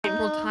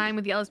several times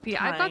with the LSP.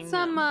 I've got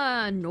some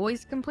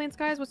noise complaints,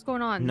 guys. What's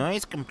going on?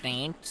 Noise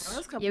complaints?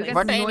 Yeah, we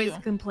got some noise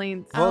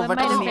complaints. Oh,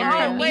 what is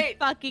it? Me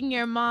fucking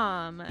your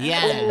mom.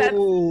 Yeah.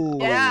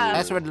 Yeah.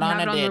 That's what Lana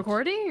did. On did.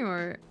 recording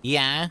or?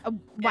 Yeah.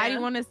 Why do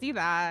you want to see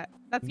that?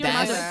 That's your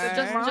mother.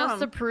 Just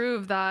to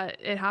prove that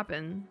it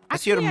happened.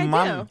 That's your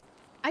mom.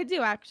 I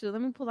do actually.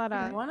 Let me pull that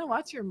up. You want to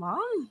watch your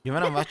mom? You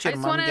want to watch your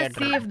mom get I just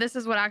want to see if this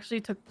is what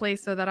actually took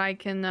place so that I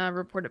can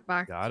report it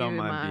back. Yeah, I don't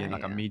mind being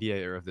like a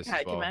mediator of this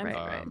as well. Right.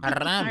 All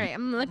right,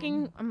 I'm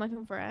looking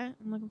for it.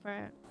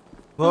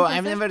 Well,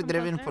 I've never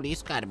driven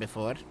police car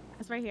before.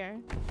 It's right here.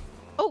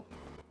 Oh.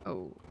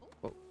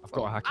 I've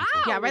got a hacky.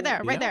 Yeah, right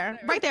there.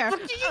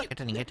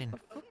 Get in.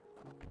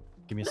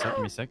 Give me a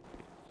sec.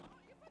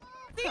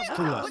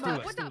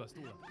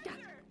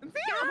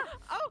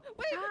 Oh,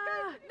 wait. No.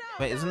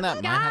 Wait, isn't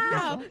that my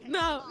hat?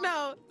 No.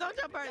 Don't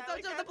jump her.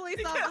 Don't jump the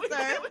police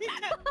officer.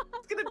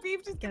 It's gonna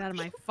beep. Just get out of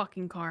my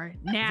fucking car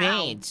now.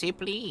 Wait, say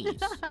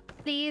please.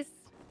 Please.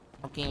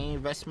 Okay,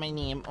 what's my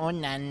name? Oh,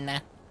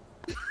 Nana.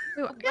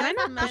 Can I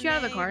not push you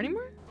out of the car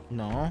anymore?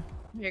 No.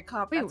 You're a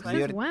cop. Wait,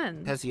 since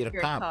when? Because you're a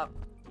cop.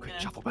 Quick,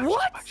 shuffle back. You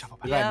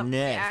got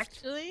nerfed.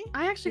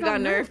 Actually,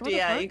 got nerfed.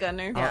 Yeah, you got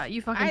nerfed. Yeah,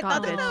 you fucking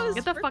cop bitch.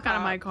 Get the fuck out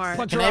of my car.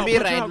 Can I be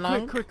right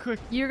long? Quick.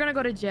 You're gonna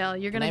go to jail.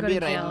 You're gonna go to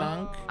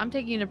jail. I'm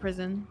taking you to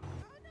prison.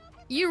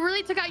 You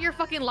really took out your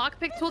fucking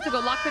lockpick tool to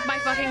go lockpick my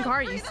fucking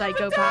car, you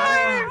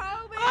psychopath.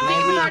 I'm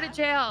taking your car to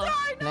jail.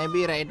 Can I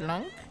be right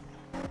long?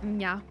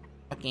 Yeah.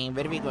 Okay,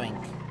 where are we going?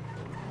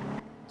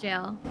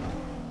 Jail.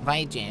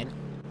 Why jail?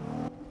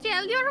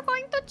 Jail, you're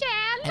going to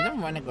jail. I don't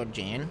want to go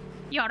jail.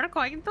 You're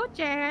going to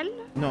jail.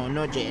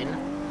 No jail.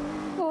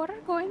 You're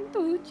going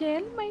to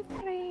jail, my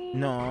friend.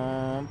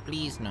 No,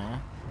 please no.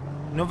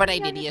 Know what I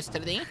did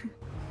yesterday?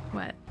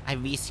 What? I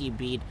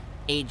VCB'd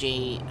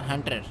AJ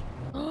Hunter.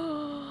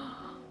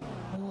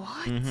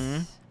 What?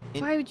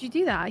 Why would you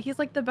do that? He's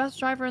like the best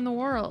driver in the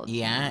world.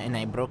 Yeah, and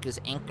I broke his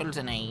ankles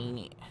and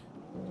I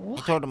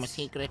told him a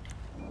secret.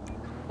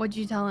 What'd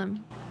you tell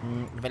him?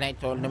 When I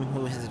told him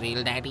who his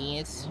real daddy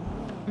is.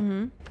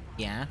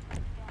 Yeah.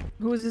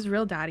 Who is his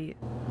real daddy?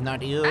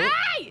 Not you.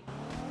 Hey!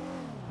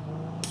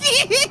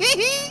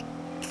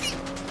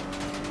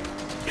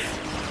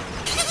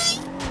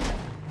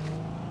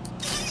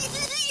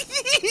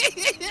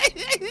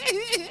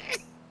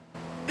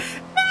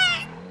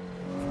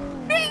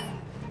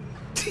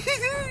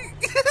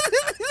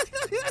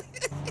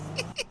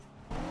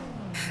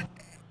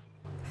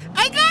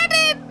 I got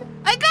it!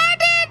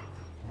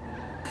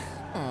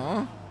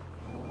 Oh.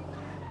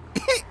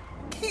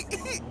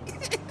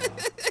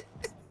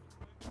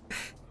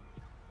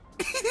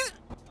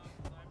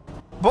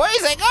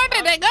 Boys, I got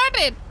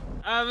it!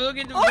 I'm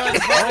looking to Oh,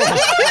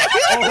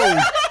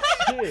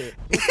 shit.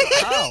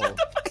 How?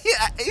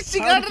 She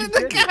got it in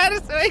the car,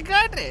 so I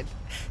got it.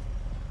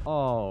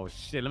 Oh,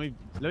 shit. Let me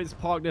just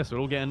park this. We're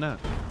all getting that.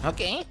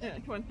 Okay. Yeah,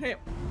 come on, hey.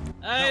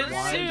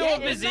 See you're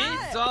busy,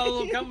 so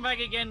I'll come back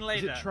again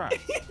later. Is it trapped?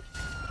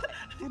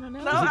 I don't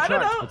know. No, I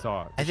don't know.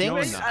 Patar? I think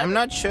I'm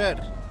not sure.